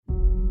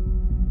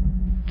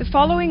The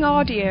following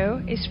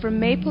audio is from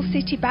Maple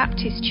City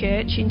Baptist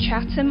Church in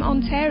Chatham,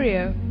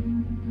 Ontario.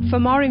 For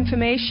more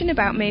information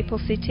about Maple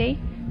City,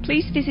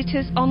 please visit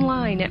us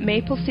online at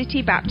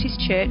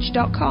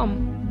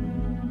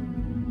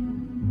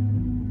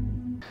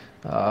maplecitybaptistchurch.com.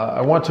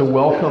 I want to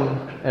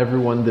welcome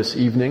everyone this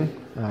evening.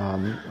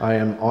 I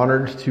am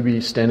honored to be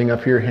standing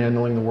up here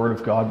handling the Word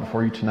of God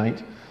before you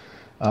tonight.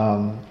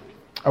 I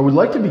would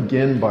like to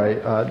begin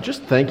by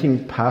just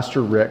thanking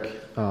Pastor Rick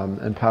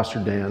and Pastor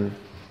Dan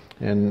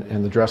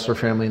and the Dressler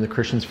family and the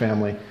Christians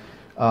family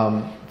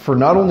for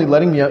not only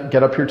letting me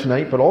get up here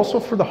tonight, but also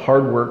for the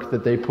hard work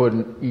that they put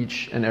in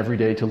each and every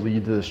day to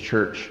lead this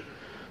church.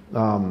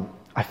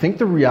 I think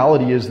the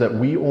reality is that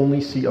we only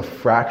see a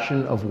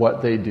fraction of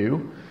what they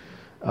do.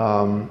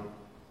 And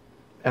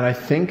I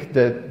think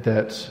that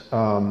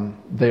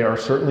they are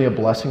certainly a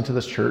blessing to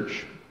this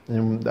church.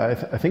 And I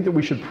think that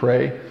we should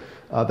pray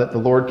that the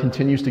Lord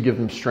continues to give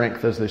them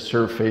strength as they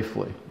serve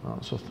faithfully.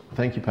 So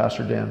thank you,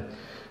 Pastor Dan.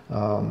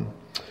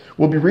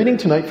 We'll be reading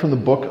tonight from the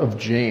book of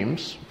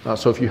James.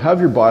 So if you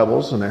have your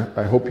Bibles, and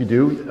I hope you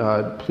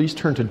do, please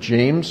turn to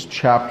James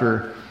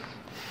chapter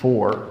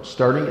 4,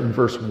 starting in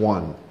verse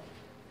 1.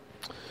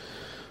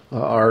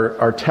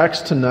 Our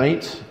text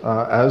tonight,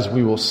 as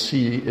we will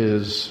see,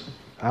 is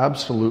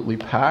absolutely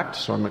packed,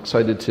 so I'm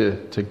excited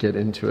to get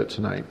into it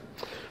tonight.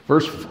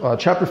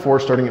 Chapter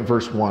 4, starting at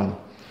verse 1,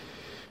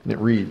 and it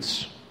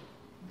reads,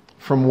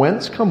 "From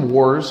whence come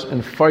wars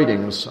and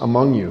fightings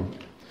among you?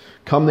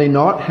 Come they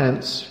not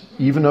hence,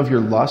 even of your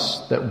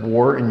lusts that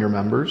war in your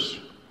members?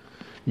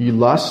 Ye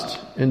lust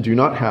and do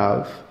not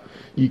have,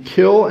 ye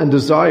kill and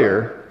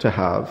desire to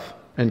have,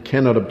 and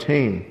cannot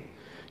obtain.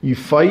 Ye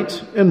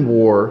fight and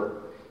war,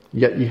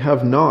 yet ye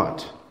have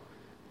not,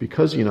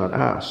 because ye not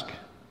ask.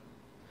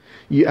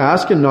 Ye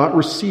ask and not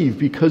receive,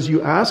 because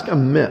you ask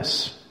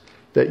amiss,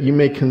 that ye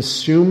may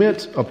consume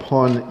it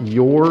upon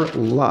your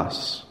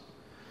lusts.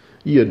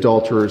 Ye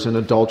adulterers and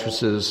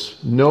adulteresses,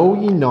 know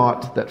ye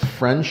not that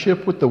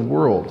friendship with the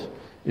world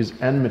is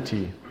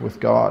enmity with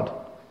God?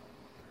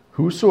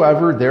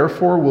 Whosoever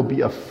therefore will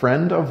be a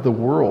friend of the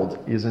world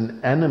is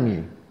an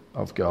enemy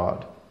of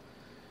God.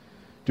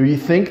 Do ye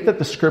think that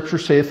the Scripture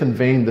saith in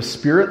vain, the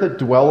Spirit that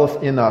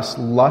dwelleth in us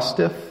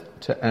lusteth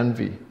to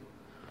envy?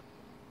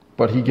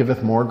 But he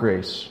giveth more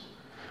grace.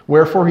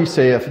 Wherefore he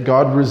saith,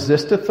 God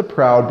resisteth the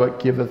proud, but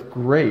giveth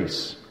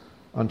grace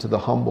unto the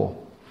humble.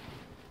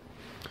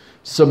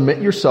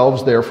 Submit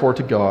yourselves therefore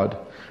to God.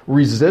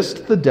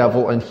 Resist the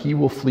devil, and he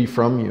will flee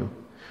from you.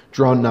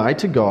 Draw nigh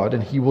to God,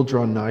 and he will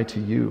draw nigh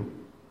to you.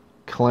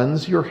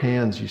 Cleanse your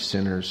hands, you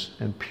sinners,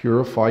 and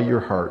purify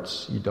your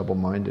hearts, ye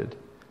double-minded.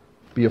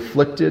 Be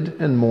afflicted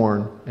and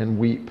mourn and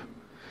weep.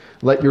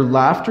 Let your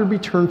laughter be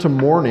turned to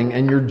mourning,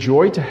 and your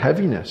joy to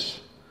heaviness.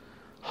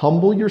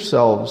 Humble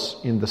yourselves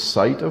in the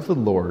sight of the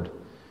Lord,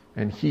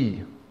 and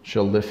he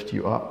shall lift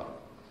you up."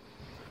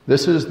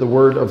 This is the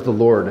word of the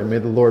Lord, and may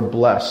the Lord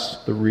bless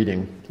the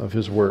reading of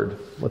his word.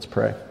 Let's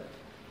pray.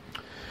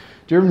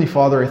 Dear Heavenly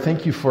Father, I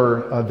thank you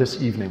for this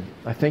evening.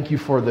 I thank you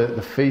for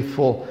the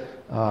faithful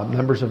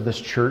members of this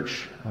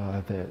church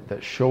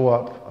that show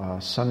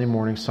up Sunday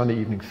morning, Sunday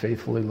evening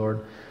faithfully,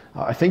 Lord.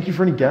 I thank you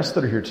for any guests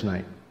that are here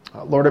tonight.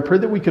 Lord, I pray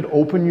that we could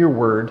open your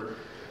word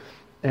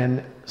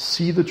and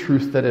see the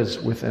truth that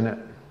is within it.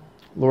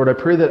 Lord, I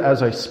pray that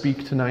as I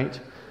speak tonight,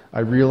 I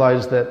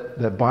realize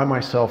that by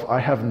myself I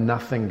have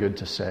nothing good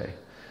to say,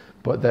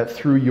 but that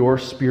through your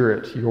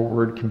Spirit, your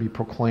word can be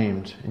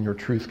proclaimed and your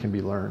truth can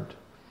be learned.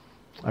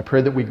 I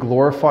pray that we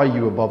glorify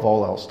you above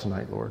all else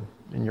tonight, Lord.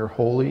 In your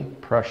holy,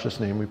 precious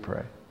name we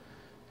pray.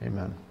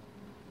 Amen.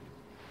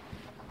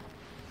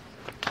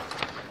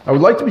 I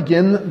would like to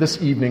begin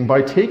this evening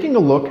by taking a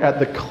look at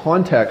the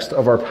context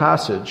of our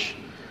passage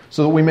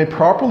so that we may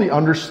properly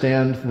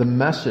understand the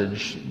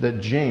message that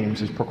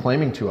James is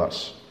proclaiming to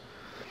us.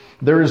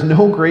 There is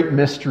no great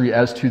mystery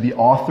as to the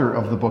author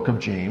of the book of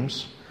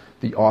James.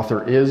 The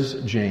author is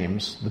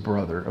James, the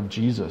brother of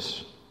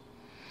Jesus.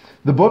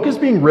 The book is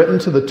being written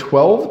to the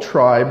 12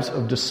 tribes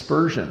of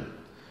dispersion,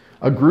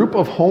 a group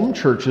of home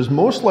churches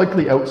most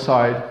likely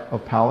outside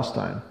of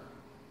Palestine.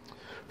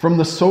 From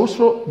the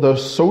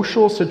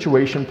social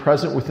situation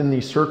present within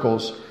these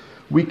circles,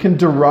 we can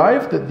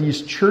derive that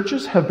these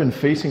churches have been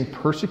facing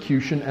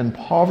persecution and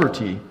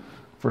poverty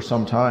for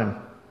some time.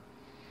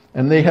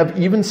 And they have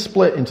even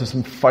split into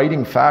some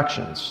fighting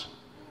factions.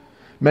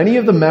 Many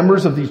of the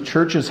members of these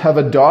churches have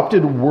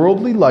adopted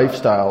worldly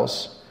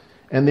lifestyles,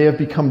 and they have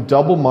become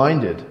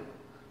double-minded,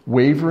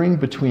 wavering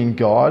between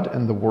God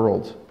and the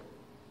world.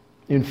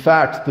 In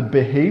fact, the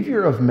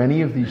behavior of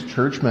many of these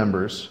church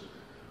members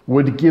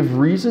would give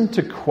reason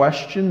to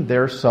question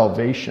their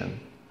salvation,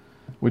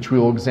 which we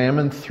will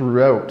examine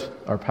throughout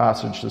our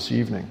passage this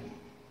evening.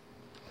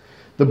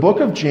 The book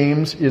of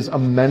James is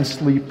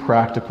immensely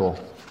practical.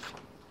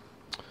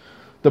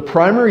 The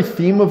primary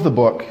theme of the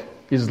book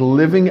is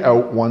living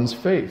out one's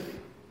faith,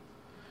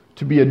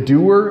 to be a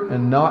doer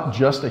and not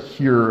just a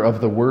hearer of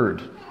the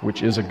word,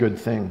 which is a good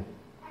thing.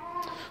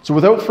 So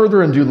without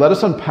further ado, let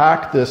us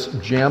unpack this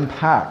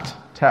jam-packed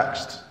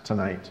text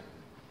tonight.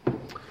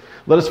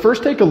 Let us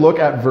first take a look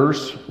at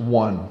verse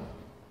 1.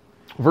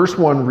 Verse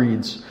 1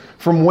 reads,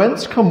 "From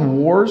whence come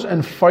wars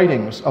and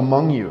fightings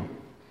among you?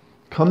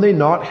 Come they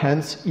not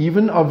hence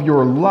even of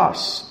your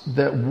lusts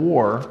that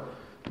war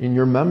in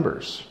your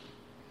members?"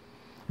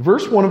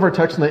 Verse 1 of our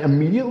text tonight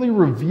immediately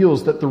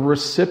reveals that the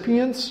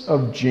recipients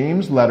of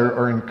James' letter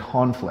are in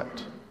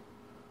conflict.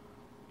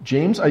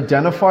 James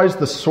identifies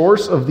the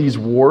source of these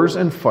wars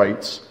and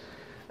fights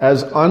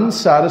as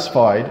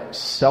unsatisfied,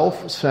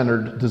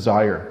 self-centered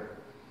desire.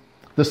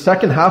 The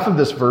second half of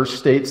this verse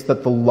states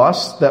that the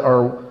lusts that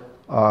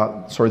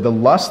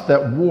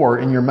war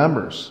in your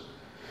members.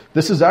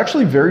 This is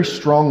actually very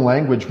strong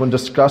language when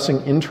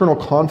discussing internal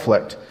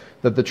conflict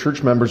that the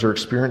church members are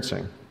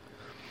experiencing.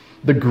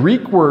 The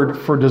Greek word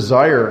for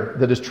desire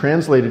that is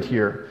translated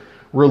here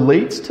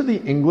relates to the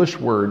English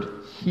word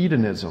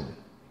hedonism.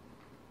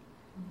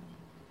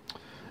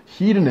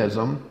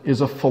 Hedonism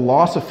is a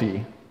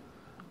philosophy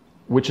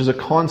which is a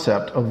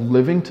concept of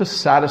living to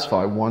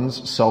satisfy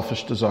one's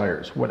selfish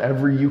desires,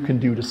 whatever you can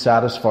do to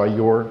satisfy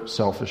your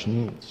selfish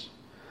needs.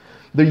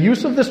 The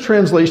use of this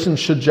translation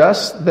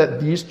suggests that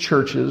these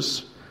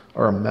churches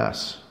are a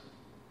mess.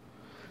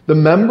 The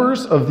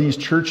members of these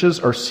churches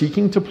are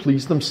seeking to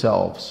please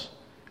themselves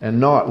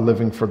and not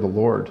living for the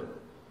Lord.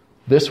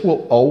 This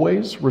will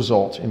always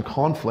result in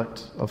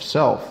conflict of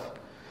self,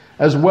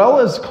 as well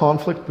as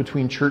conflict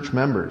between church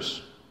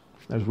members,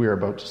 as we are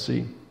about to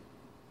see.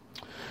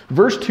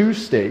 Verse 2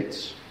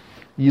 states,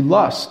 "Ye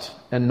lust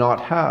and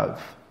not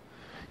have.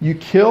 You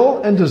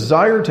kill and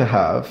desire to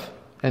have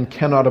and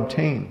cannot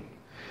obtain.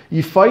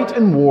 Ye fight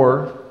and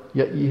war,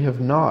 yet ye have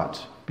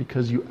not,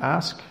 because you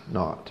ask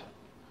not."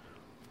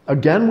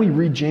 Again, we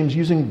read James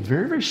using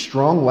very, very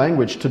strong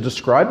language to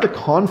describe the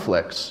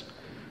conflicts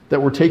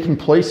that were taking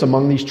place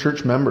among these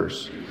church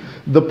members.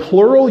 The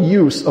plural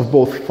use of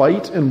both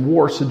fight and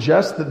war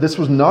suggests that this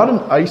was not an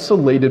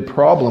isolated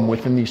problem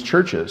within these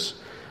churches,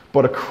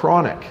 but a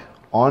chronic,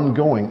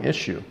 ongoing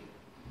issue.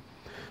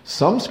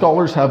 Some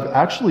scholars have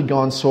actually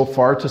gone so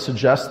far to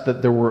suggest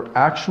that there were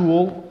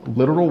actual,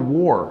 literal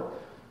war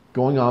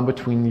going on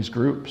between these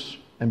groups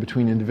and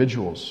between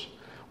individuals.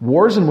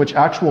 Wars in which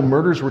actual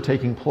murders were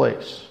taking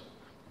place.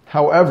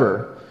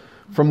 However,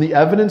 from the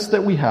evidence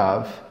that we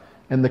have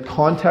and the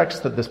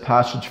context that this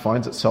passage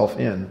finds itself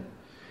in,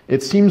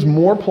 it seems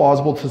more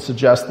plausible to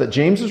suggest that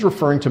James is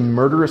referring to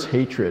murderous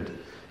hatred,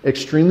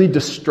 extremely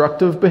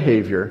destructive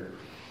behavior,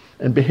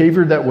 and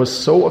behavior that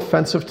was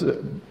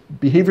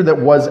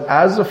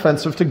as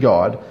offensive to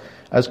God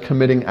as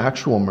committing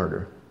actual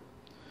murder.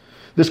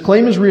 This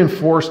claim is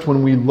reinforced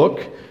when we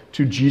look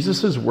to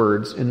Jesus'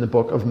 words in the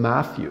book of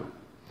Matthew.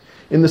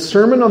 In the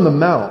Sermon on the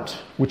Mount,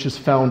 which is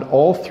found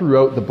all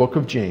throughout the book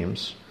of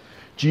James,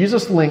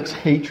 Jesus links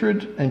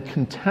hatred and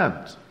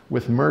contempt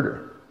with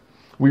murder.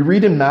 We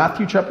read in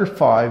Matthew chapter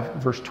 5,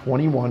 verse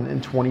 21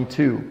 and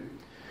 22,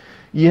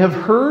 "Ye have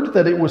heard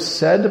that it was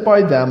said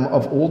by them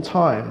of old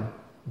time,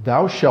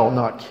 Thou shalt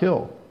not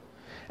kill.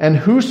 And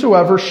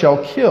whosoever shall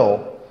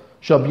kill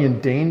shall be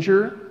in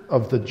danger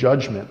of the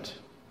judgment.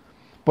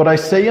 But I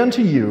say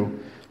unto you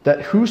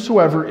that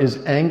whosoever is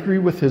angry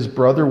with his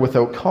brother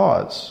without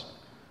cause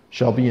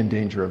shall be in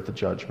danger of the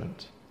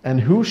judgment. And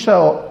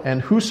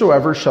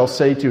whosoever shall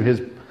say to his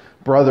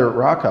brother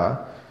Raca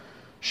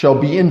shall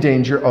be in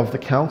danger of the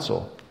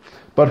council.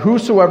 But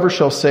whosoever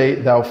shall say,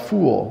 Thou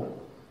fool,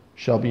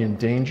 shall be in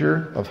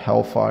danger of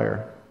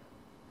hellfire."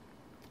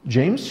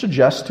 James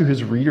suggests to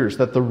his readers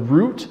that the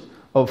root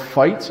of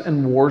fights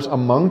and wars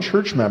among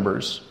church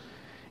members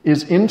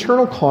is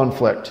internal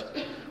conflict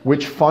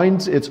which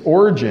finds its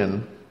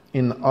origin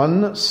in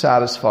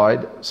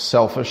unsatisfied,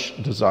 selfish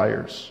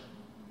desires.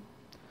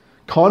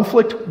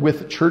 Conflict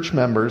with church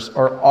members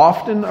are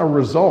often a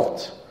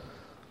result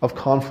of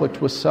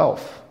conflict with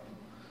self.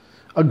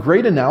 A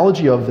great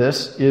analogy of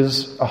this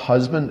is a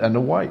husband and a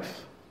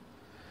wife.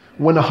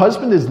 When a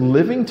husband is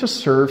living to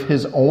serve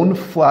his own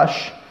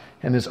flesh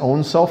and his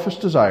own selfish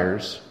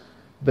desires,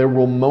 there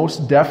will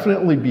most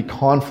definitely be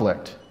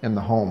conflict in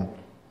the home.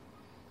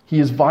 He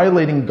is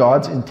violating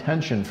God's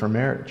intention for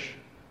marriage.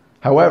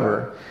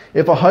 However,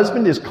 if a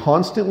husband is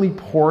constantly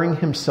pouring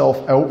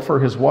himself out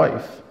for his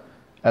wife,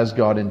 as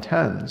God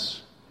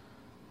intends,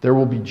 there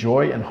will be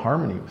joy and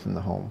harmony within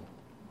the home.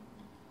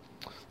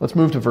 Let's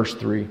move to verse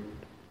 3.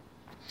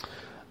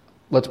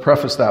 Let's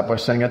preface that by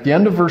saying at the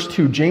end of verse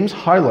 2, James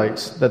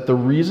highlights that the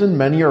reason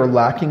many are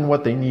lacking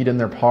what they need in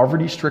their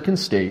poverty-stricken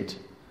state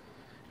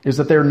is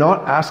that they are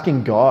not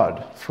asking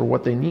God for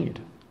what they need.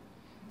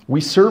 We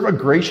serve a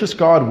gracious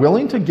God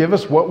willing to give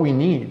us what we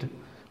need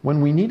when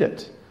we need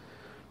it.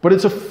 But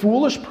it's a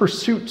foolish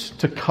pursuit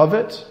to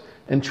covet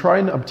and try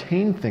and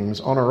obtain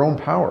things on our own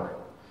power.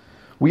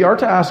 We are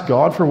to ask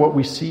God for what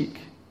we seek.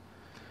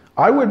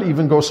 I would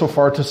even go so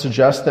far to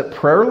suggest that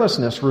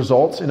prayerlessness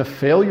results in a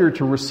failure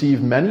to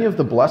receive many of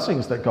the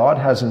blessings that God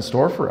has in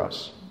store for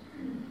us.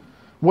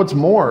 What's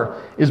more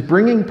is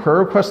bringing prayer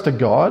requests to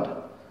God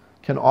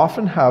can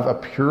often have a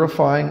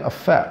purifying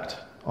effect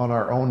on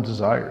our own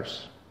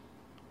desires.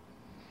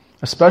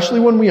 Especially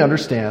when we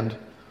understand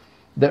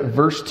that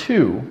verse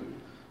 2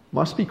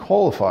 must be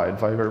qualified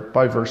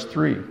by verse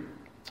 3.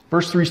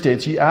 Verse 3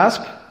 states, "Ye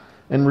ask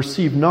and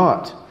receive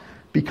not,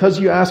 because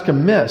you ask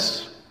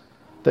amiss,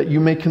 that you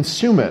may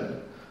consume it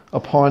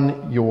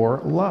upon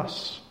your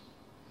lusts."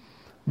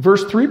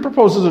 Verse 3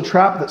 proposes a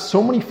trap that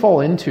so many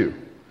fall into.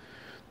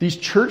 These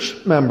church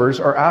members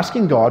are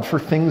asking God for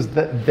things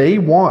that they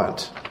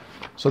want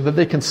so that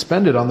they can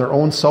spend it on their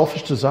own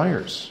selfish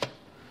desires.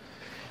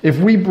 If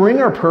we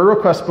bring our prayer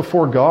requests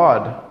before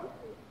God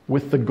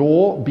with the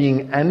goal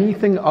being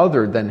anything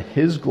other than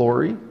His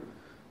glory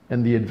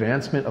and the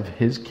advancement of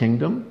His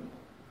kingdom,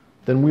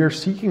 then we are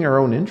seeking our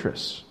own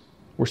interests.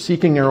 We're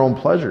seeking our own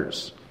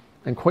pleasures.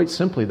 And quite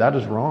simply, that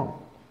is wrong.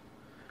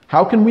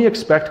 How can we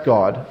expect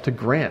God to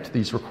grant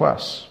these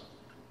requests?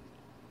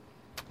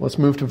 Let's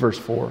move to verse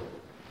 4.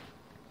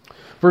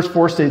 Verse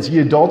 4 states, "Ye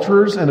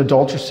adulterers and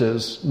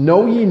adulteresses,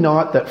 know ye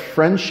not that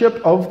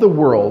friendship of the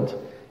world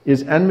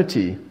is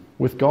enmity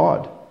with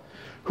God?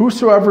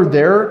 Whosoever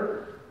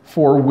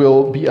therefore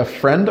will be a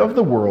friend of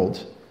the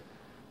world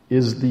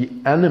is the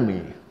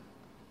enemy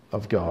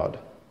of God."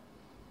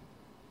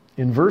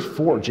 In verse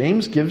 4,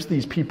 James gives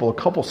these people a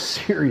couple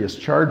serious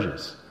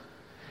charges.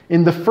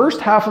 In the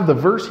first half of the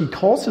verse, he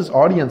calls his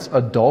audience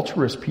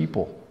adulterous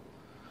people.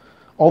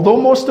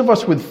 Although most of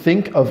us would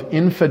think of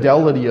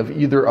infidelity of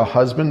either a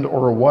husband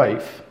or a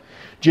wife,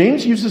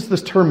 James uses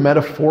this term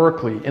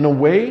metaphorically in a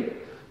way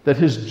that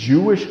his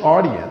Jewish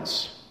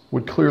audience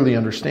would clearly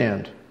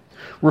understand,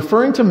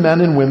 referring to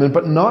men and women,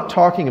 but not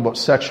talking about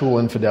sexual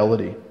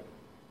infidelity.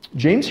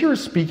 James here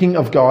is speaking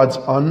of God's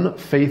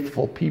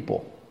unfaithful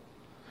people.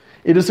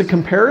 It is a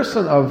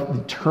comparison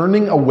of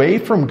turning away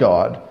from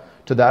God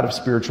to that of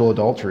spiritual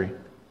adultery.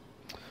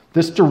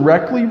 This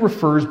directly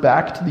refers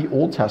back to the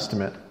Old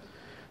Testament,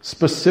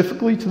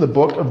 specifically to the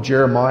book of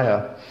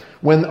Jeremiah,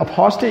 when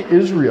apostate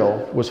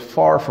Israel was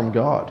far from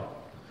God.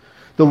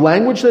 The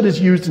language that is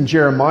used in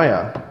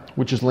Jeremiah,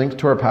 which is linked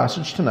to our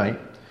passage tonight,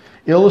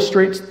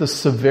 illustrates the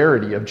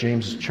severity of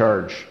James's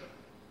charge.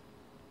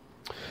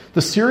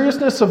 The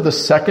seriousness of the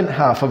second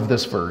half of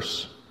this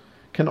verse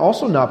can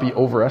also not be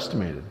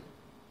overestimated.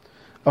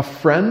 A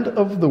friend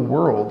of the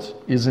world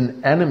is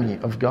an enemy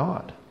of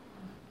God.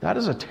 That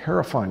is a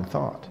terrifying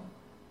thought.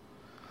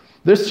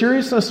 This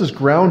seriousness is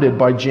grounded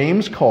by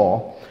James'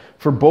 call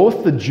for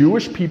both the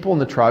Jewish people in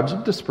the tribes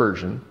of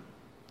dispersion,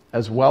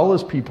 as well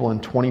as people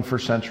in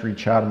 21st century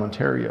Chatham,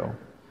 Ontario,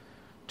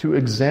 to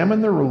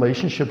examine their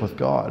relationship with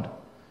God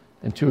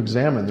and to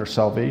examine their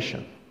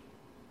salvation.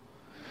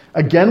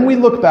 Again, we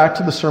look back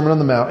to the Sermon on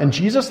the Mount, and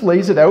Jesus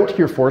lays it out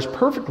here for us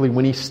perfectly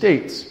when he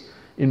states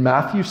in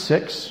Matthew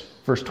 6,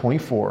 verse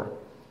 24,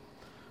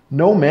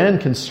 "No man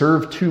can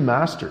serve two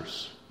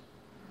masters,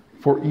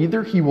 for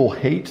either he will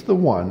hate the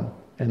one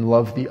and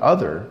love the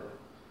other,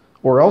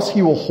 or else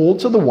he will hold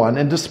to the one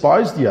and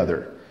despise the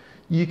other.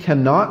 Ye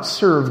cannot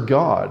serve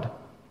God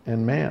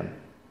and man."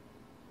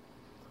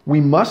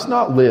 We must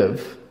not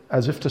live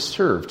as if to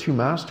serve two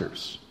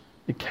masters.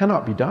 It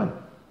cannot be done.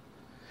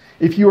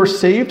 If you are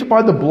saved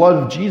by the blood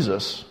of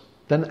Jesus,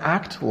 then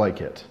act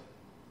like it.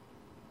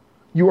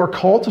 You are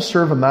called to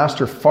serve a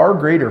master far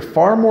greater,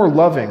 far more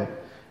loving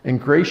and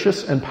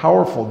gracious and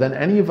powerful than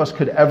any of us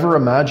could ever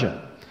imagine.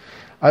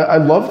 I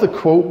love the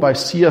quote by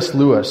C.S.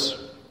 Lewis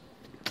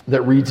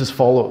that reads as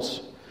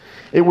follows: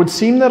 "It would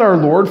seem that our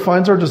Lord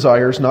finds our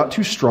desires not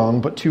too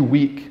strong, but too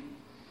weak.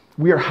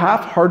 We are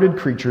half-hearted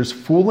creatures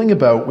fooling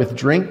about with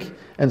drink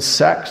and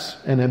sex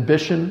and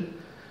ambition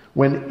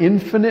when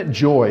infinite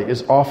joy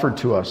is offered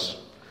to us,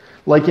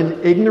 like an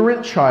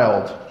ignorant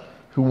child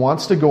who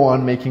wants to go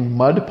on making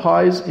mud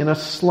pies in a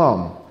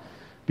slum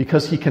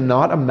because he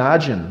cannot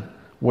imagine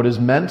what is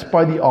meant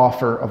by the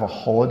offer of a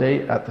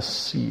holiday at the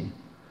sea.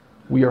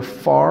 We are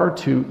far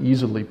too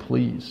easily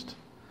pleased."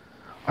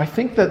 I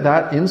think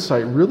that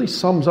insight really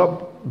sums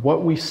up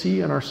what we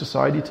see in our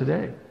society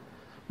today.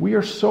 We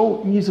are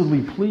so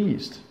easily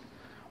pleased.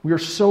 We are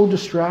so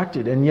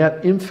distracted, and yet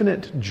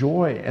infinite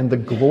joy and the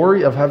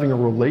glory of having a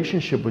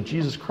relationship with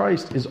Jesus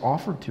Christ is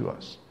offered to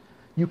us.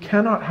 You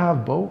cannot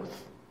have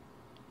both.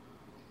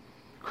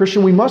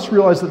 Christian, we must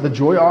realize that the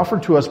joy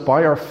offered to us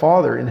by our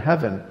Father in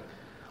heaven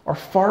are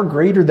far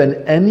greater than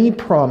any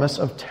promise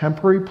of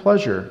temporary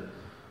pleasure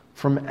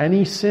from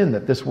any sin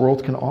that this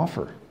world can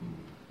offer.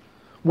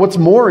 What's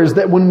more is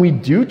that when we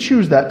do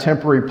choose that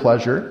temporary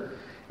pleasure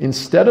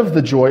instead of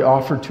the joy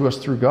offered to us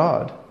through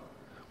God,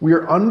 we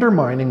are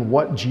undermining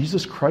what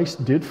Jesus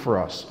Christ did for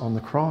us on the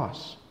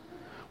cross.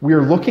 We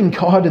are looking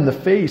God in the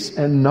face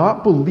and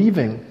not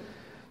believing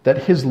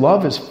that His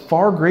love is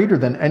far greater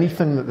than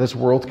anything that this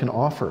world can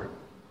offer.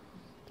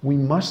 We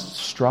must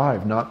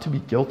strive not to be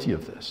guilty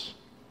of this.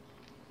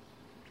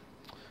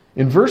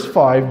 In verse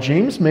 5,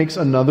 James makes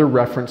another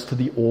reference to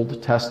the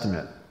Old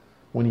Testament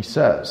when he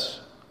says,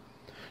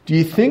 "Do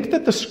ye think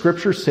that the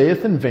Scripture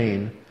saith in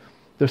vain,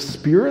 the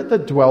Spirit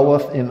that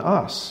dwelleth in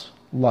us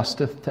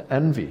lusteth to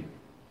envy?"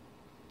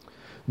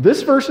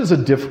 This verse is a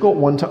difficult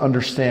one to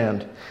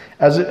understand,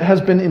 as it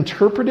has been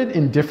interpreted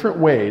in different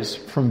ways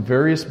from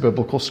various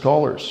biblical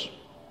scholars.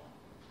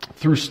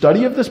 Through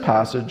study of this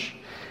passage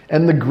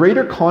and the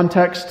greater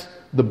context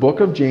the book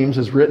of James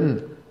is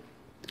written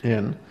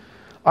in,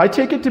 I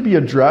take it to be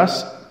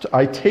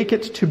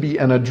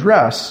an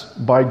address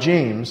by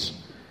James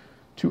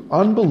to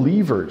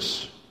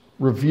unbelievers,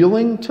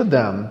 revealing to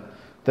them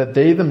that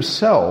they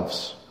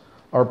themselves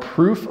are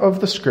proof of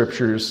the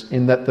Scriptures,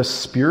 in that the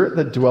spirit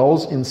that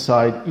dwells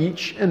inside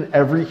each and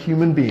every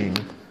human being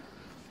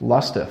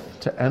lusteth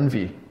to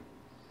envy.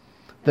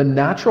 The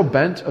natural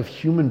bent of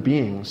human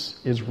beings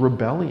is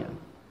rebellion.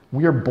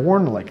 We are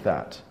born like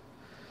that.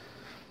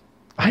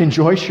 I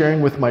enjoy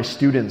sharing with my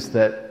students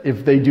that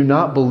if they do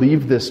not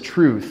believe this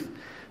truth,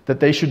 that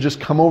they should just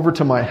come over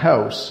to my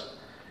house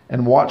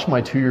and watch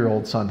my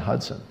 2-year-old son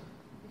Hudson.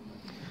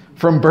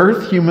 From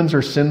birth, humans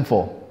are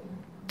sinful.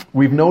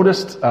 We've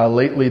noticed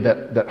lately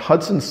that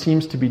Hudson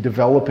seems to be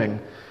developing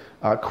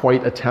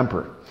quite a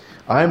temper.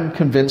 I'm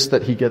convinced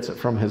that he gets it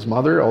from his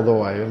mother,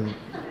 although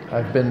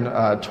I've been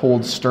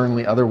told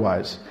sternly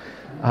otherwise.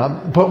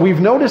 But we've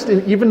noticed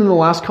even in the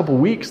last couple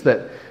of weeks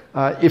that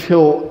if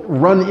he'll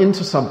run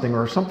into something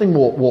or something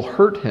will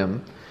hurt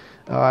him,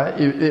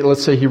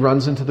 let's say he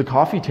runs into the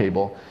coffee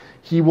table,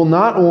 he will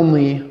not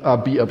only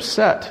be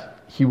upset,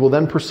 he will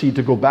then proceed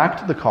to go back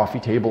to the coffee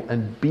table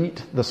and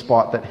beat the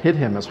spot that hit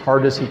him as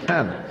hard as he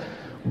can.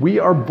 We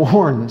are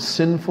born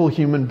sinful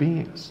human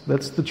beings.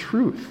 That's the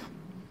truth.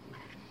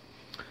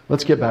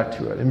 Let's get back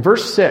to it. In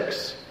verse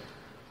 6,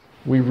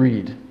 we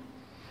read,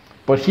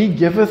 But he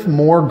giveth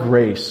more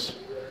grace.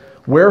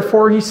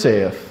 Wherefore he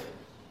saith,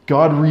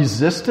 God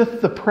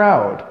resisteth the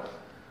proud,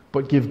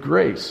 but give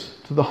grace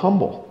to the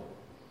humble.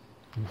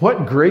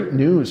 What great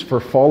news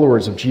for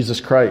followers of Jesus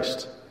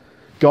Christ.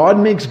 God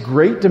makes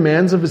great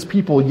demands of his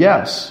people,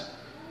 yes,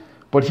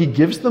 but he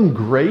gives them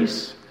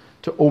grace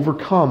to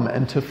overcome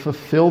and to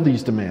fulfill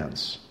these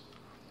demands.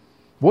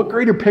 What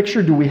greater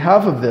picture do we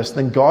have of this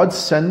than God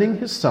sending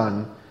his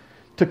Son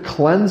to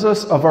cleanse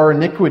us of our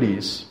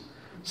iniquities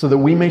so that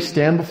we may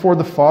stand before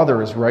the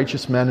Father as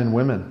righteous men and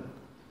women?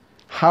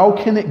 How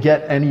can it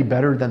get any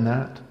better than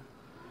that?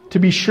 To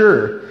be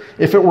sure,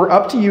 if it were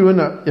up to you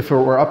and if it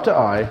were up to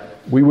I,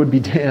 we would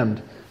be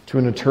damned to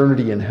an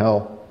eternity in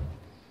hell.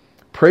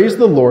 Praise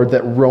the Lord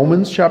that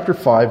Romans chapter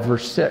 5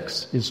 verse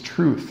 6 is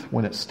truth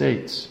when it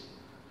states,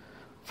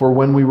 For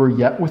when we were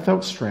yet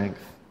without strength,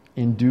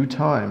 in due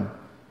time,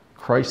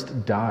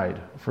 Christ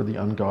died for the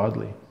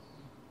ungodly.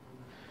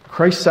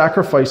 Christ's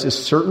sacrifice is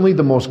certainly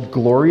the most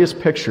glorious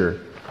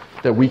picture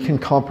that we can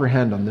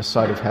comprehend on this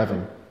side of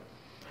heaven.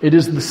 It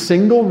is the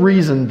single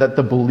reason that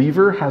the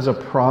believer has a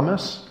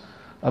promise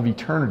of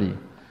eternity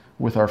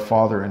with our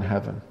Father in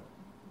heaven.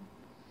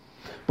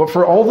 But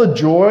for all the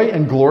joy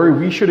and glory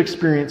we should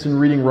experience in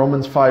reading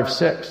Romans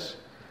 5:6,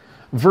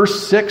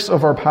 verse 6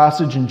 of our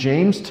passage in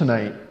James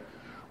tonight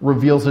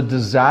reveals a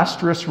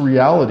disastrous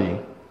reality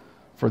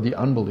for the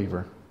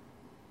unbeliever.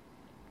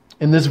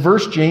 In this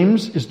verse,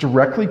 James is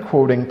directly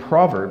quoting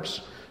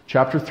Proverbs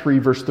chapter 3,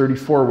 verse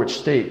 34, which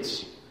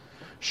states,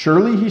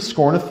 Surely he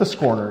scorneth the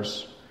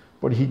scorners,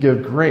 but he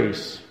giveth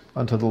grace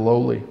unto the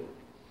lowly.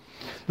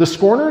 The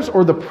scorners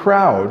or the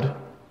proud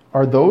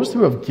are those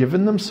who have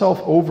given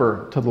themselves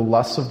over to the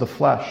lusts of the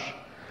flesh,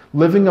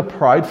 living a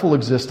prideful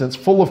existence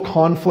full of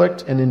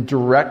conflict and in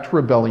direct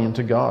rebellion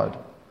to God.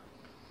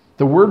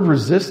 The word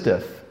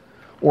resisteth,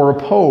 or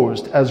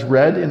opposed, as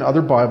read in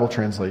other Bible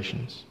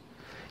translations,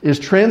 is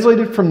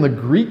translated from the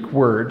Greek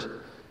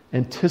word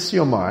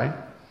antisiomai,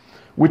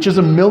 which is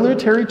a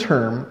military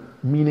term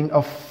meaning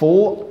a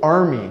full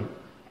army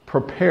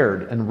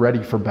prepared and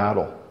ready for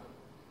battle.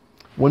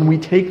 When we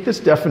take this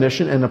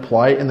definition and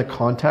apply it in the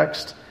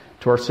context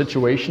to our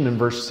situation in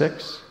verse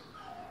 6,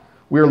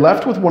 we are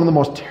left with one of the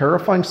most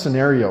terrifying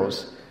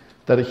scenarios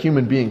that a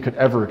human being could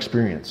ever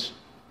experience.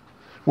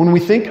 When we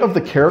think of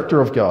the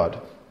character of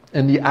God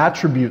and the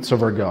attributes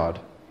of our God,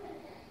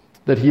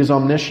 that he is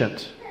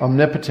omniscient,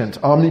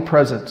 omnipotent,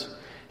 omnipresent,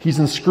 he's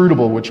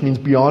inscrutable, which means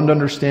beyond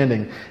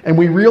understanding, and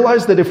we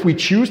realize that if we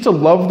choose to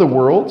love the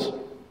world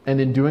and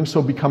in doing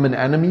so become an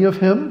enemy of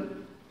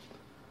him,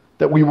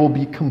 that we will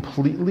be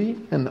completely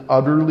and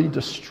utterly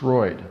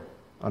destroyed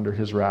under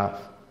his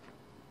wrath,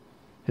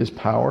 his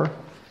power,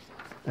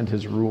 and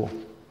his rule.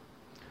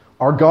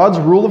 Our God's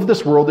rule of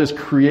this world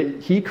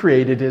he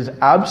created is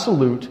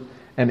absolute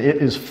and it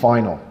is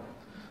final.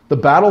 The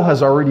battle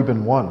has already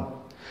been won.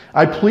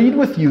 I plead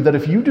with you that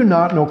if you do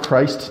not know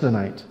Christ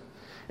tonight,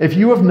 if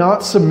you have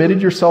not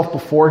submitted yourself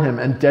before him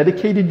and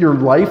dedicated your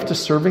life to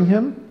serving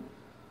him,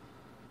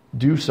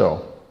 do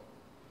so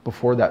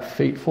before that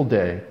fateful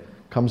day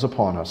comes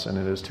upon us and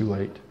it is too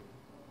late.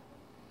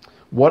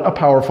 What a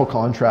powerful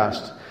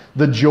contrast.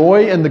 The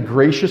joy and the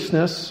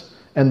graciousness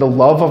and the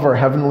love of our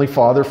Heavenly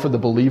Father for the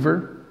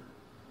believer,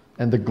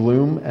 and the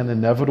gloom and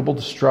inevitable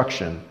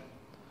destruction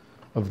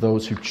of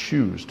those who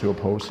choose to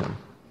oppose him.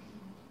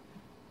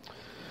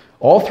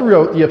 All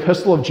throughout the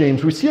Epistle of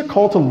James, we see a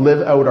call to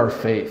live out our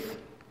faith.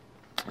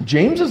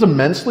 James is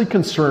immensely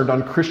concerned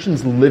on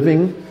Christians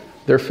living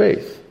their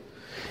faith.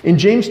 In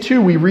James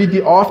 2, we read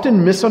the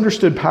often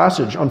misunderstood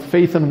passage on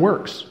faith and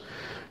works.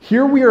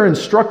 Here we are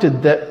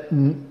instructed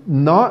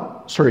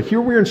not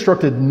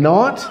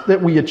that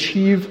we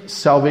achieve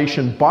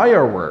salvation by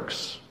our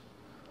works,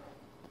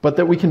 but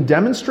that we can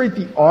demonstrate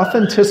the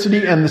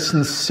authenticity and the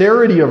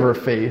sincerity of our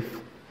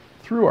faith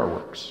through our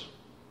works.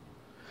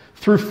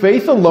 Through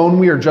faith alone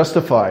we are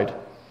justified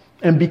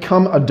and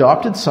become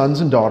adopted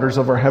sons and daughters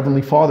of our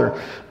Heavenly Father.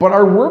 But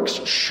our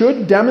works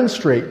should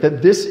demonstrate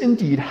that this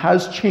indeed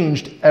has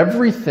changed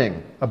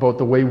everything about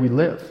the way we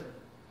live.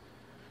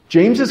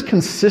 James is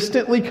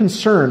consistently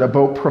concerned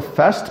about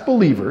professed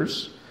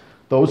believers,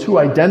 those who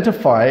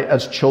identify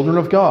as children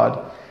of God,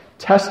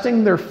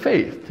 testing their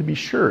faith to be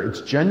sure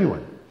it's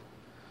genuine.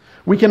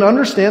 We can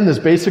understand this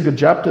basic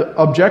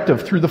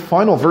objective through the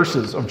final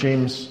verses of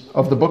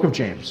the book of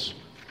James.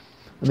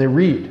 And they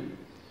read,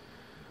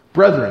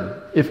 "Brethren,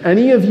 if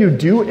any of you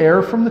do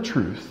err from the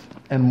truth,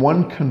 and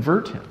one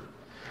convert him,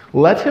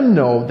 let him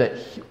know that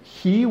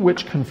he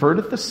which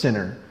converteth the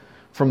sinner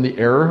from the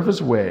error of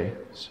his way,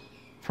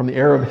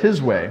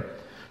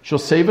 shall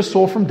save a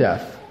soul from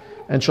death,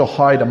 and shall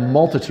hide a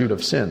multitude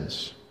of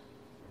sins."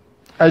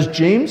 As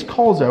James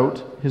calls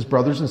out his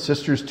brothers and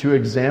sisters to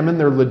examine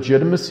the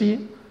legitimacy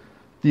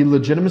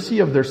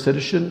of their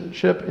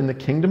citizenship in the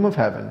kingdom of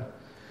heaven,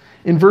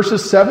 in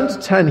verses 7 to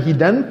 10, he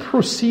then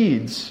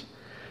proceeds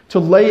to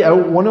lay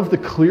out one of the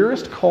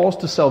clearest calls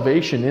to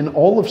salvation in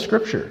all of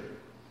Scripture.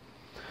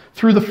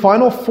 Through the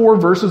final 4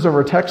 verses of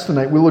our text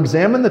tonight, we'll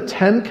examine the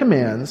 10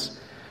 commands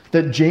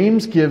that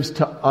James gives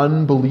to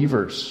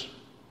unbelievers.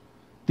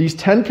 These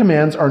 10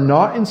 commands are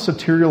not in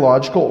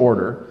soteriological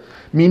order,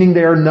 meaning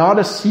they are not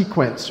a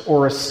sequence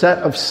or a set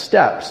of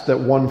steps that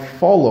one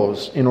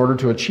follows in order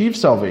to achieve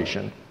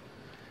salvation.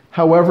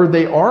 However,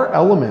 they are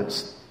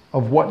elements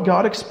of what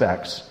God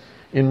expects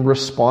in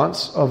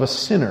response of a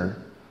sinner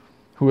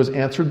who has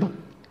answered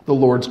the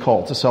Lord's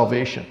call to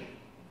salvation.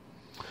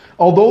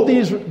 Although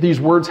these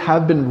words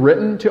have been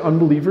written to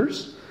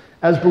unbelievers,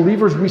 as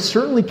believers we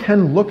certainly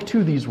can look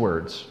to these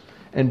words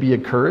and be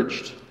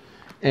encouraged,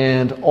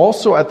 and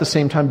also at the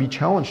same time be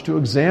challenged to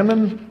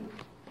examine,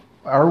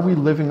 are we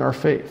living our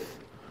faith?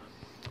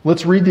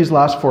 Let's read these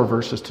last 4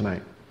 verses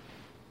tonight.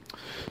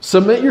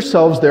 "Submit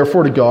yourselves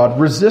therefore to God,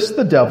 resist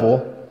the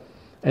devil,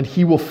 and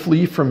he will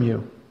flee from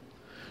you.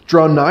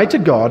 Draw nigh to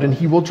God, and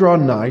he will draw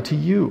nigh to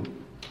you.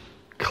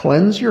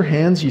 Cleanse your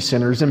hands, ye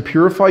sinners, and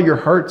purify your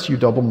hearts, you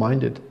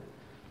double-minded.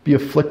 Be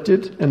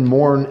afflicted, and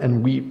mourn,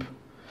 and weep.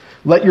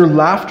 Let your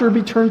laughter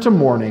be turned to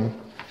mourning,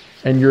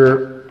 and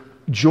your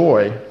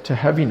joy to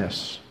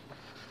heaviness.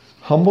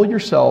 Humble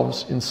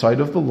yourselves in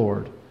sight of the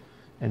Lord,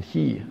 and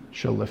he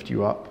shall lift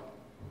you up."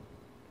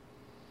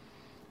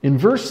 In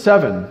verse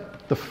 7,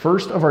 the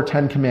first of our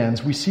 10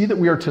 commands, we see that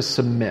we are to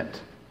submit.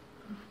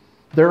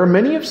 There are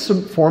many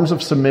forms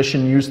of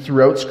submission used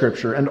throughout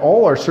Scripture, and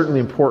all are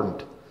certainly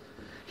important.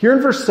 Here in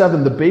verse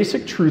 7, the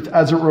basic truth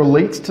as it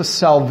relates to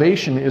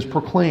salvation is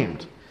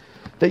proclaimed,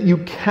 that you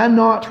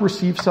cannot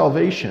receive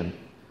salvation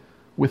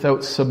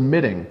without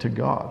submitting to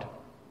God.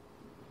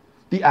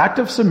 The act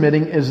of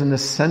submitting is an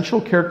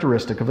essential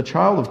characteristic of a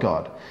child of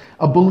God.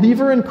 A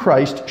believer in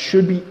Christ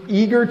should be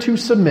eager to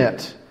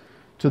submit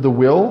to the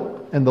will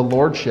and the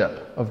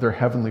lordship of their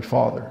Heavenly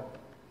Father.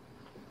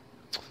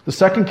 The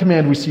second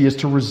command we see is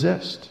to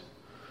resist.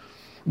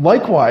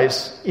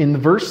 Likewise, in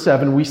verse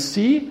 7, we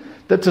see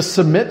that to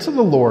submit to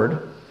the Lord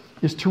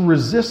is to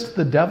resist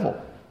the devil.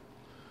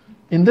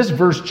 In this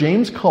verse,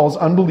 James calls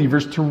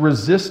unbelievers to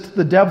resist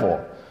the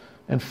devil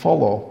and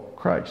follow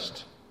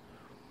Christ.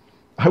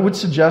 I would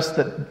suggest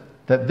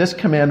that this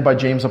command by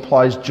James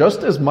applies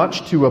just as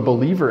much to a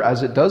believer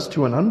as it does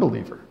to an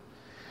unbeliever.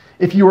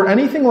 If you are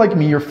anything like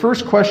me, your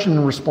first question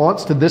in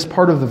response to this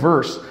part of the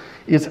verse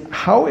is,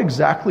 how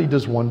exactly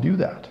does one do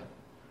that?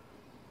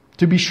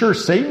 To be sure,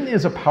 Satan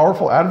is a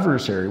powerful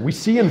adversary. We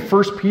see in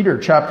 1 Peter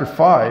chapter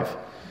 5,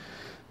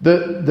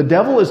 the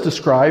devil is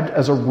described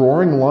as a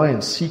roaring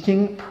lion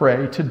seeking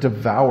prey to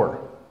devour.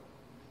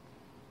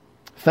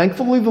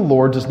 Thankfully, the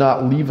Lord does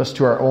not leave us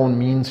to our own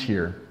means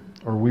here,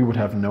 or we would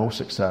have no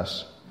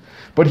success.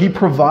 But he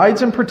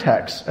provides and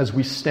protects as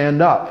we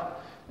stand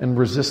up and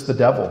resist the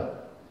devil.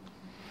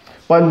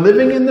 By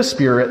living in the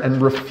Spirit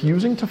and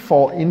refusing to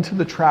fall into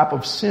the trap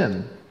of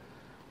sin,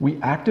 we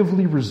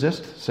actively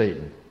resist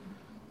Satan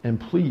and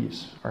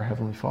please our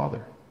Heavenly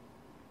Father.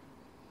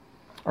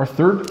 Our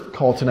third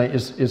call tonight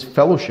is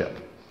fellowship.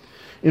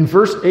 In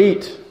verse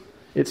 8,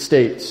 it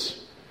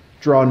states,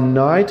 "Draw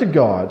nigh to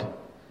God,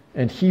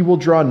 and he will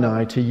draw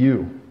nigh to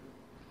you."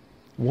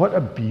 What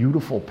a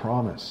beautiful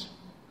promise.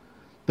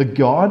 The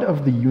God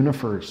of the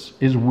universe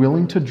is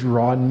willing to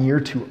draw near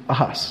to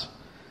us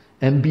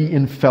and be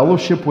in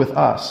fellowship with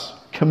us,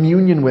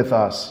 communion with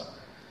us,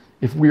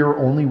 if we are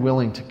only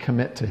willing to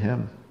commit to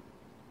him.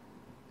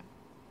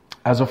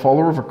 As a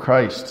follower of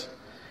Christ,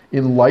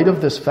 in light of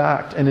this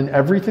fact and in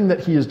everything that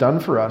he has done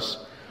for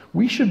us,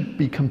 we should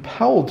be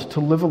compelled to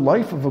live a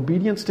life of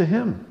obedience to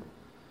him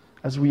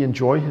as we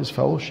enjoy his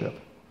fellowship.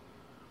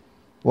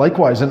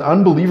 Likewise, an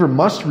unbeliever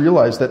must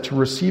realize that to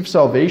receive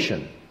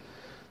salvation,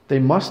 they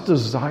must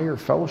desire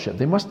fellowship.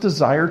 They must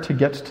desire to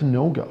get to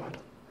know God.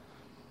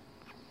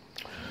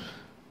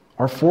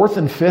 Our fourth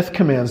and fifth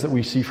commands that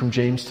we see from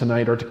James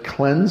tonight are to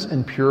cleanse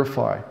and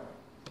purify.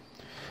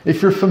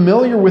 If you're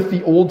familiar with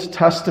the Old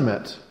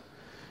Testament,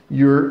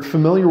 you're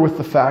familiar with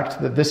the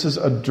fact that this is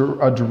a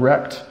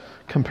direct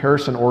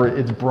comparison, or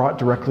it's brought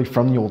directly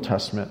from the Old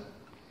Testament.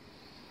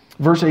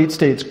 Verse 8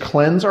 states,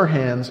 "Cleanse our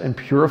hands and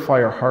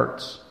purify our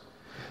hearts."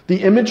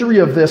 The imagery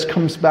of this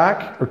comes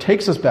back, or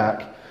takes us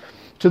back,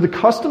 to the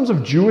customs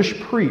of Jewish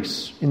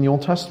priests in the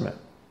Old Testament.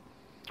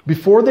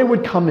 Before they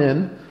would come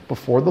in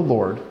before the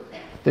Lord,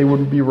 they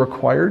would be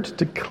required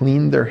to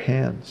clean their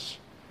hands.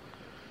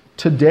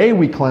 Today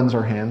we cleanse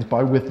our hands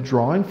by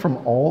withdrawing from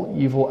all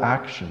evil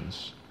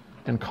actions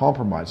and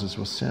compromises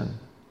with sin.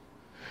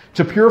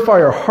 To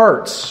purify our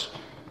hearts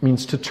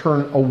means to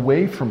turn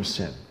away from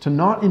sin, to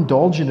not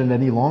indulge in it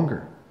any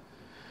longer,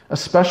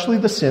 especially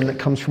the sin that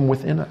comes from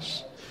within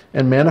us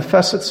and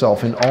manifests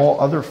itself in all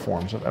other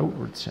forms of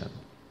outward sin.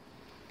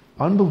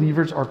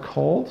 Unbelievers are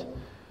called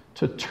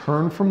to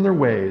turn from their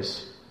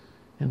ways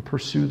and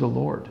pursue the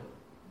Lord.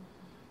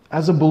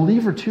 As a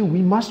believer, too,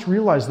 we must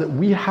realize that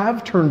we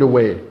have turned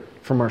away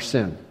from our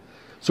sin.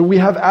 So we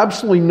have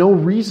absolutely no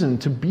reason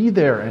to be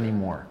there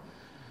anymore.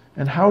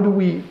 And how do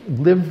we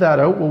live that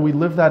out? Well, we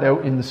live that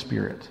out in the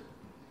Spirit.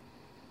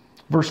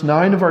 Verse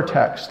 9 of our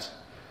text,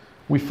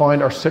 we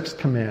find our sixth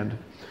command.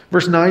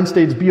 Verse 9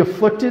 states, "Be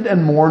afflicted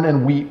and mourn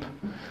and weep.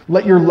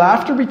 Let your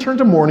laughter be turned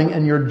to mourning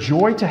and your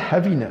joy to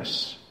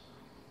heaviness."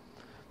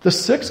 The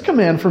sixth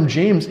command from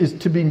James is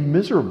to be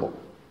miserable.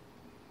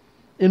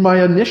 In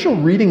my initial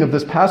reading of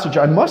this passage,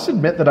 I must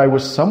admit that I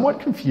was somewhat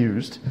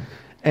confused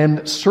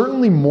and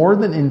certainly more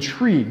than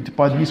intrigued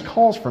by these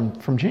calls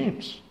from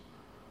James.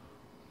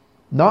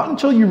 Not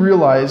until you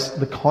realize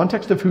the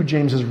context of who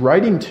James is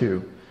writing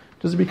to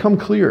does it become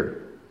clear.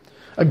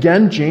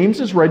 Again,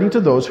 James is writing to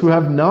those who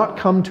have not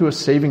come to a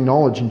saving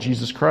knowledge in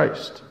Jesus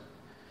Christ.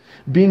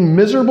 Being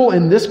miserable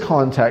in this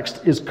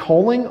context is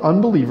calling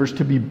unbelievers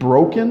to be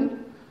broken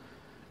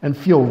and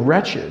feel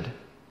wretched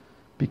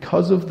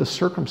because of the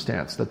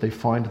circumstance that they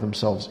find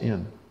themselves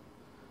in.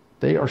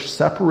 They are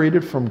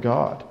separated from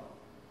God,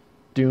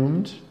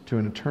 doomed to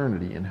an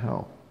eternity in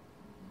hell.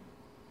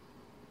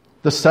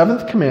 The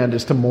seventh command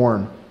is to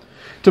mourn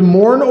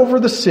over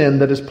the sin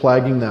that is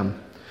plaguing them.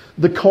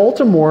 The call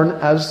to mourn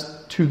is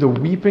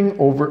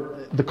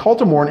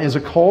a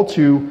call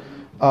to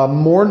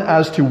mourn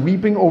as to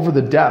weeping over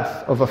the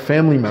death of a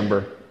family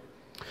member.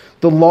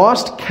 The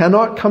lost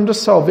cannot come to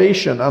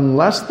salvation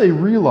unless they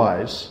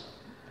realize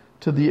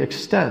to the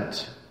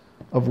extent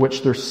of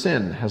which their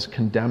sin has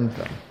condemned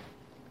them.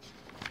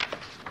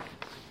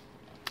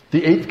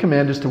 The eighth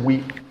command is to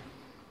weep.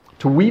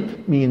 To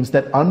weep means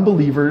that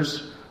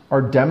unbelievers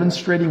are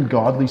demonstrating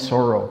godly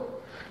sorrow,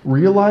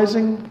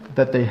 realizing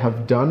what they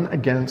have done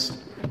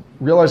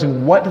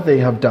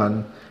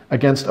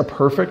against a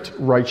perfect,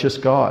 righteous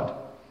God.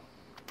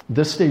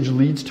 This stage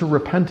leads to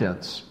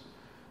repentance,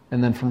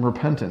 and then from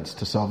repentance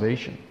to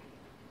salvation.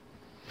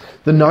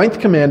 The ninth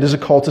command is a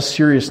call to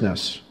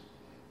seriousness,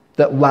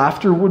 that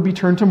laughter would be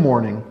turned to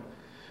mourning,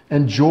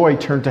 and joy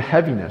turned to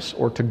heaviness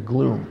or to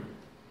gloom.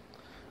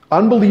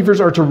 Unbelievers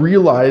are to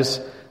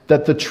realize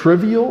that the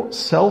trivial,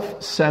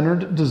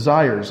 self-centered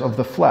desires of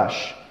the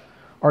flesh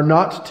are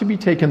not to be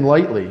taken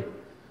lightly,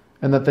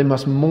 and that they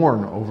must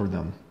mourn over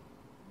them.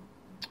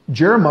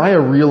 Jeremiah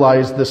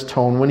realized this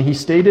tone when he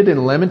stated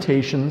in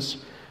Lamentations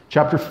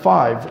chapter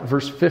 5,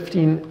 verse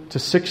 15 to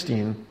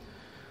 16,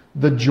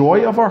 "The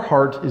joy of our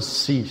heart is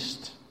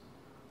ceased.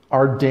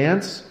 Our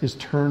dance is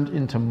turned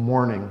into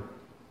mourning.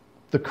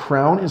 The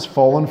crown is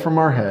fallen from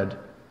our head.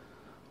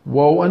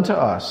 Woe unto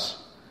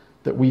us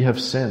that we have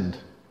sinned."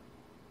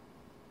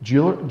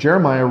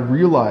 Jeremiah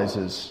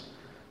realizes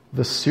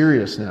the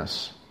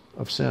seriousness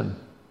of sin.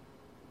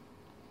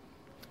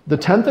 The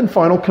 10th and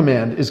final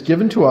command is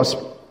given to us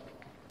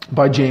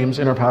by James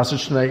in our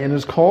passage tonight, and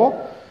is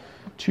call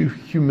to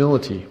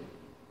humility.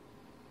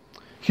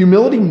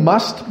 Humility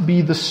must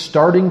be the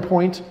starting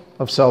point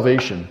of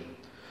salvation.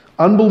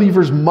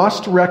 Unbelievers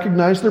must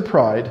recognize their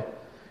pride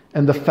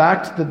and the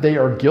fact that they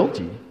are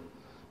guilty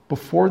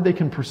before they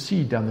can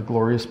proceed down the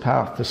glorious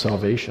path to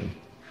salvation.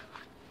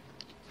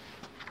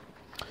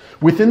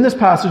 Within this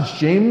passage,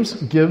 James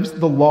gives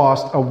the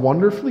lost a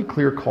wonderfully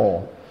clear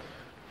call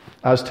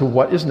as to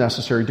what is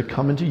necessary to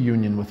come into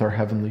union with our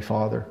Heavenly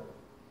Father.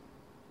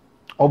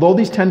 Although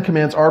these 10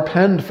 commands are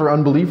penned for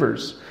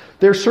unbelievers,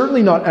 they're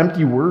certainly not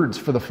empty words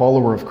for the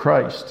follower of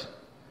Christ.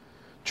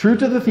 True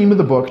to the theme of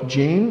the book,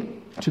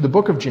 to the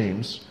book of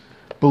James,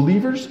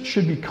 believers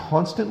should be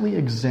constantly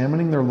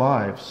examining their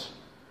lives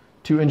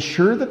to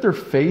ensure that their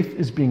faith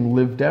is being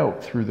lived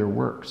out through their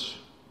works.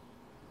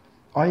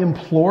 I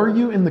implore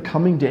you in the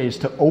coming days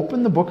to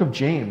open the book of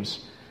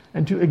James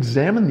and to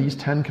examine these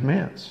 10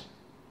 commands.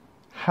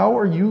 How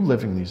are you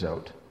living these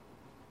out?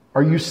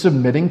 Are you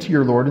submitting to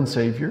your Lord and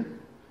Savior?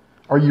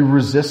 Are you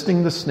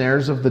resisting the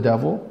snares of the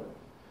devil?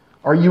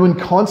 Are you in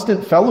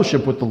constant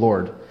fellowship with the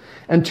Lord?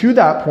 And to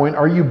that point,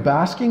 are you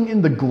basking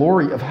in the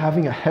glory of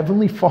having a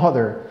heavenly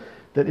Father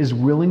that is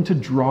willing to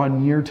draw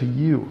near to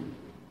you?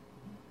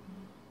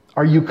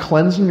 Are you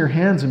cleansing your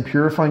hands and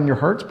purifying your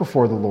hearts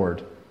before the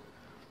Lord?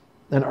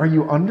 And are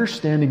you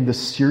understanding the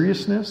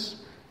seriousness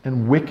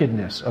and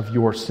wickedness of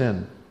your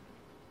sin?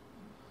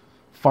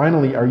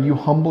 Finally, are you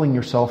humbling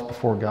yourself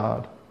before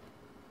God?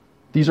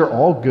 These are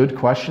all good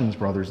questions,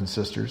 brothers and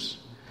sisters.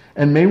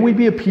 And may we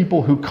be a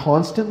people who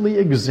constantly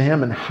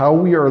examine how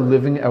we are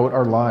living out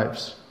our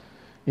lives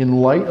in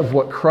light of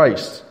what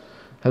Christ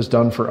has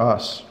done for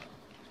us.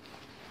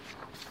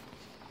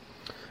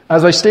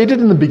 As I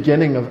stated at the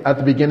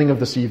beginning of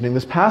this evening,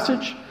 this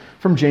passage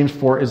from James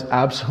 4 is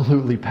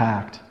absolutely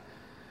packed.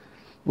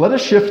 Let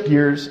us shift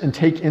gears and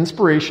take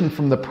inspiration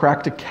from the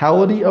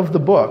practicality of the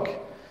book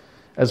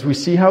as we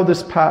see how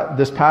this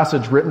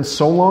passage written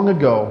so long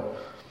ago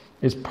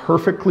is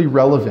perfectly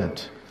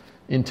relevant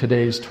in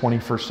today's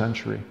 21st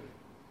century.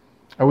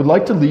 I would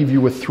like to leave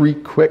you with 3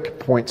 quick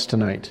points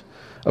tonight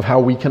of how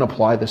we can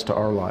apply this to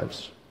our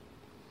lives.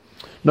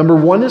 Number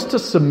 1 is to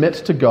submit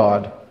to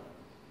God.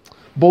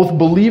 Both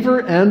believer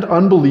and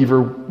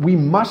unbeliever, we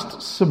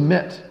must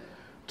submit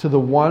to the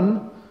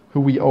one who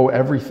we owe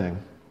everything.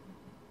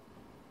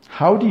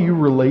 How do you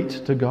relate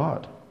to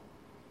God?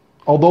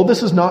 Although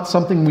this is not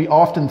something we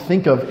often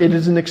think of, it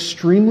is an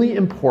extremely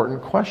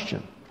important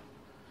question.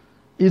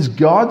 Is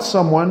God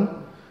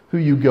someone who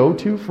you go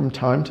to from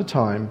time to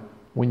time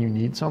when you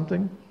need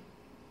something?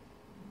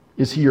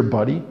 Is he your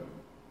buddy?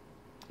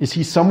 Is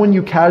he someone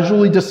you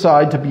casually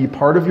decide to be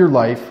part of your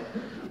life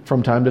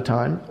from time to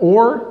time?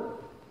 Or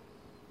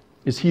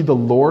is he the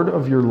Lord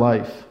of your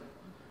life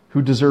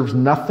who deserves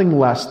nothing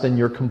less than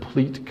your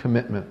complete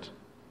commitment?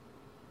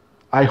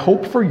 I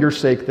hope for your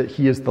sake that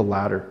he is the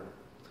latter.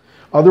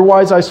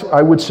 Otherwise,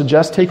 I would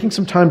suggest taking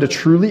some time to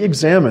truly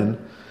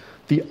examine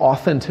the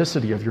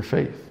authenticity of your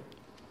faith.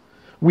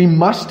 We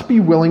must be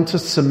willing to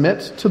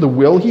submit to the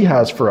will he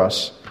has for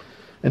us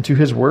and to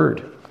his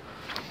word.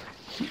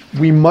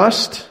 We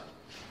must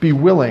be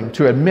willing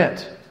to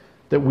admit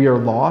that we are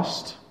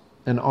lost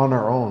and on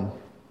our own,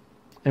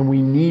 and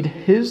we need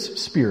his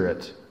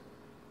Spirit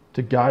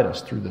to guide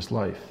us through this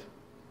life.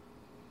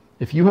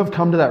 If you have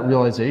come to that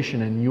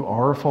realization and you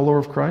are a follower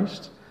of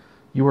Christ,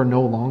 you are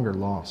no longer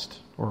lost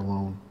or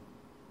alone.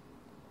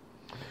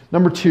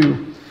 Number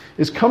 2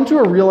 is come to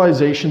a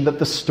realization that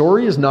the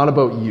story is not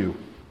about you.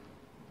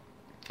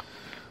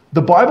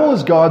 The Bible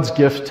is God's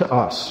gift to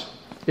us.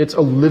 It's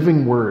a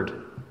living word.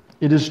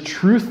 It is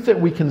truth that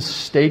we can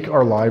stake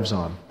our lives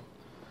on.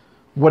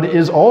 What it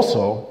is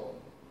also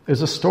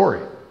is a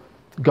story.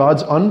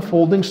 God's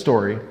unfolding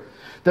story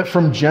that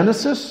from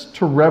Genesis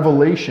to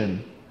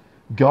Revelation,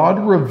 God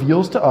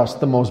reveals to us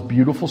the most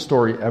beautiful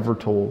story ever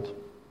told.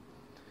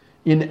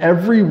 In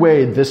every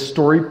way, this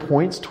story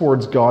points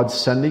towards God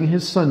sending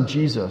his son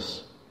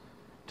Jesus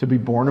to be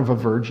born of a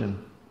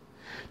virgin,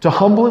 to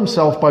humble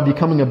himself by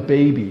becoming a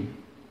baby,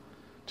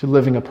 to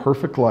living a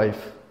perfect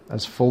life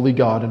as fully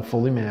God and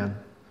fully man,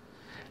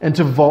 and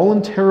to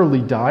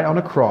voluntarily die on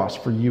a cross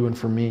for you and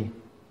for me.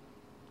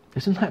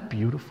 Isn't that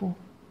beautiful?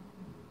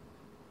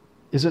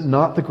 Is it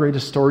not the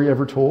greatest story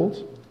ever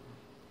told?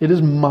 It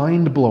is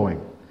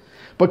mind-blowing.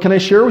 But can I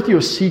share with you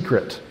a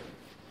secret?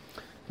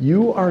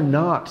 You are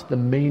not the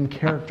main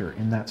character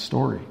in that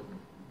story.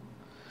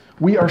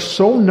 We are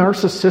so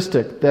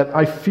narcissistic that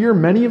I fear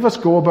many of us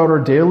go about our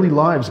daily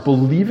lives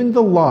believing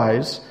the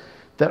lies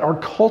that our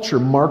culture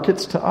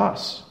markets to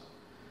us,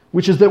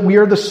 which is that we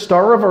are the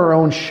star of our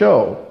own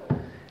show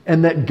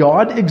and that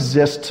God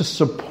exists to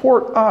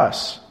support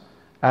us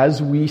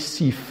as we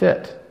see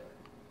fit.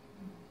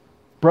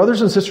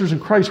 Brothers and sisters in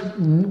Christ,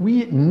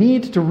 we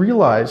need to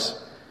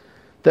realize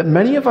that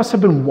many of us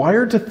have been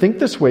wired to think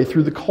this way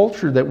through the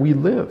culture that we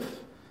live.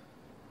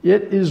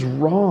 It is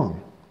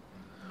wrong.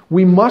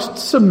 We must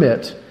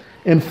submit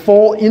and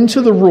fall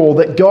into the role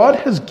that God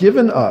has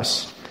given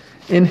us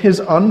in his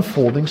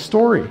unfolding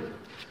story.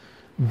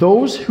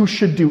 Those who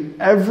should do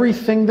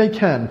everything they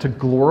can to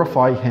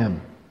glorify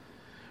him.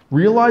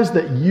 Realize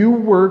that you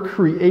were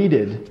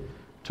created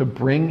to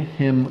bring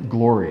him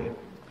glory.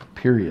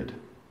 Period.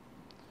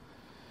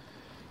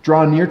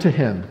 Draw near to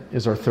him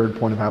is our third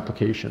point of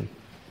application.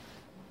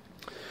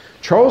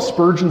 Charles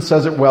Spurgeon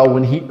says it well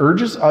when he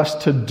urges us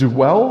to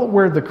dwell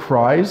where the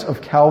cries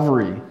of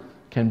Calvary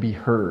can be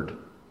heard.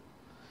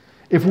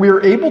 If we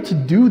are able to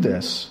do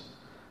this,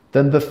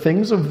 then the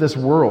things of this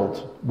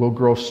world will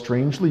grow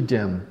strangely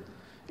dim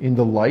in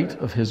the light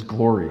of his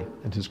glory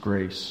and his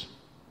grace.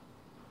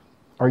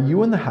 Are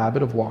you in the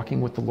habit of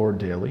walking with the Lord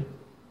daily?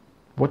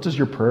 What does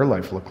your prayer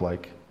life look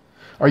like?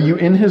 Are you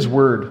in his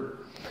word?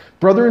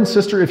 Brother and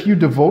sister, if you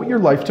devote your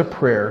life to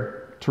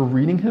prayer, to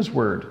reading his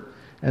word,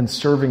 and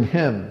serving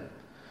him,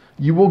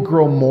 you will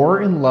grow more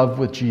in love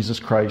with Jesus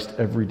Christ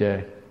every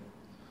day.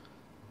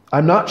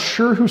 I'm not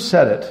sure who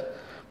said it,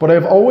 but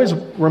I've always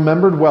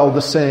remembered well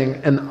the saying,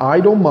 an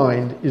idle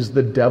mind is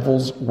the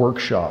devil's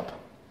workshop.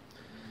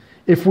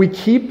 If we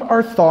keep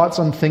our thoughts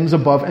on things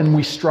above and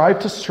we strive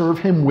to serve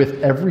him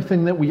with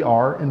everything that we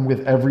are and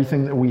with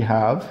everything that we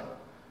have,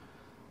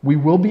 we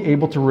will be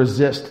able to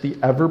resist the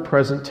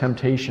ever-present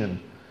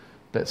temptation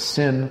that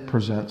sin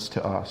presents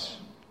to us.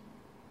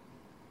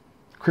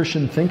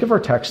 Christian, think of our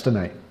text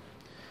tonight.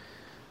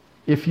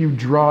 If you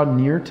draw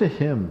near to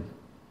him,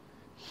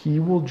 he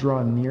will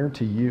draw near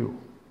to you.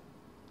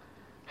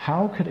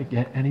 How could it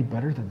get any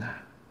better than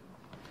that?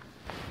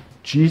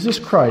 Jesus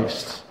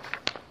Christ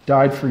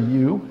died for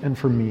you and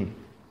for me.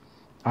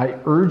 I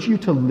urge you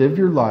to live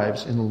your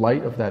lives in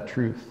light of that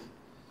truth.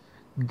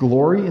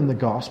 Glory in the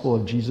gospel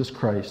of Jesus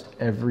Christ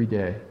every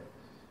day.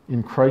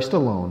 In Christ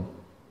alone,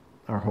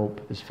 our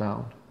hope is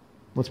found.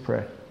 Let's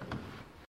pray.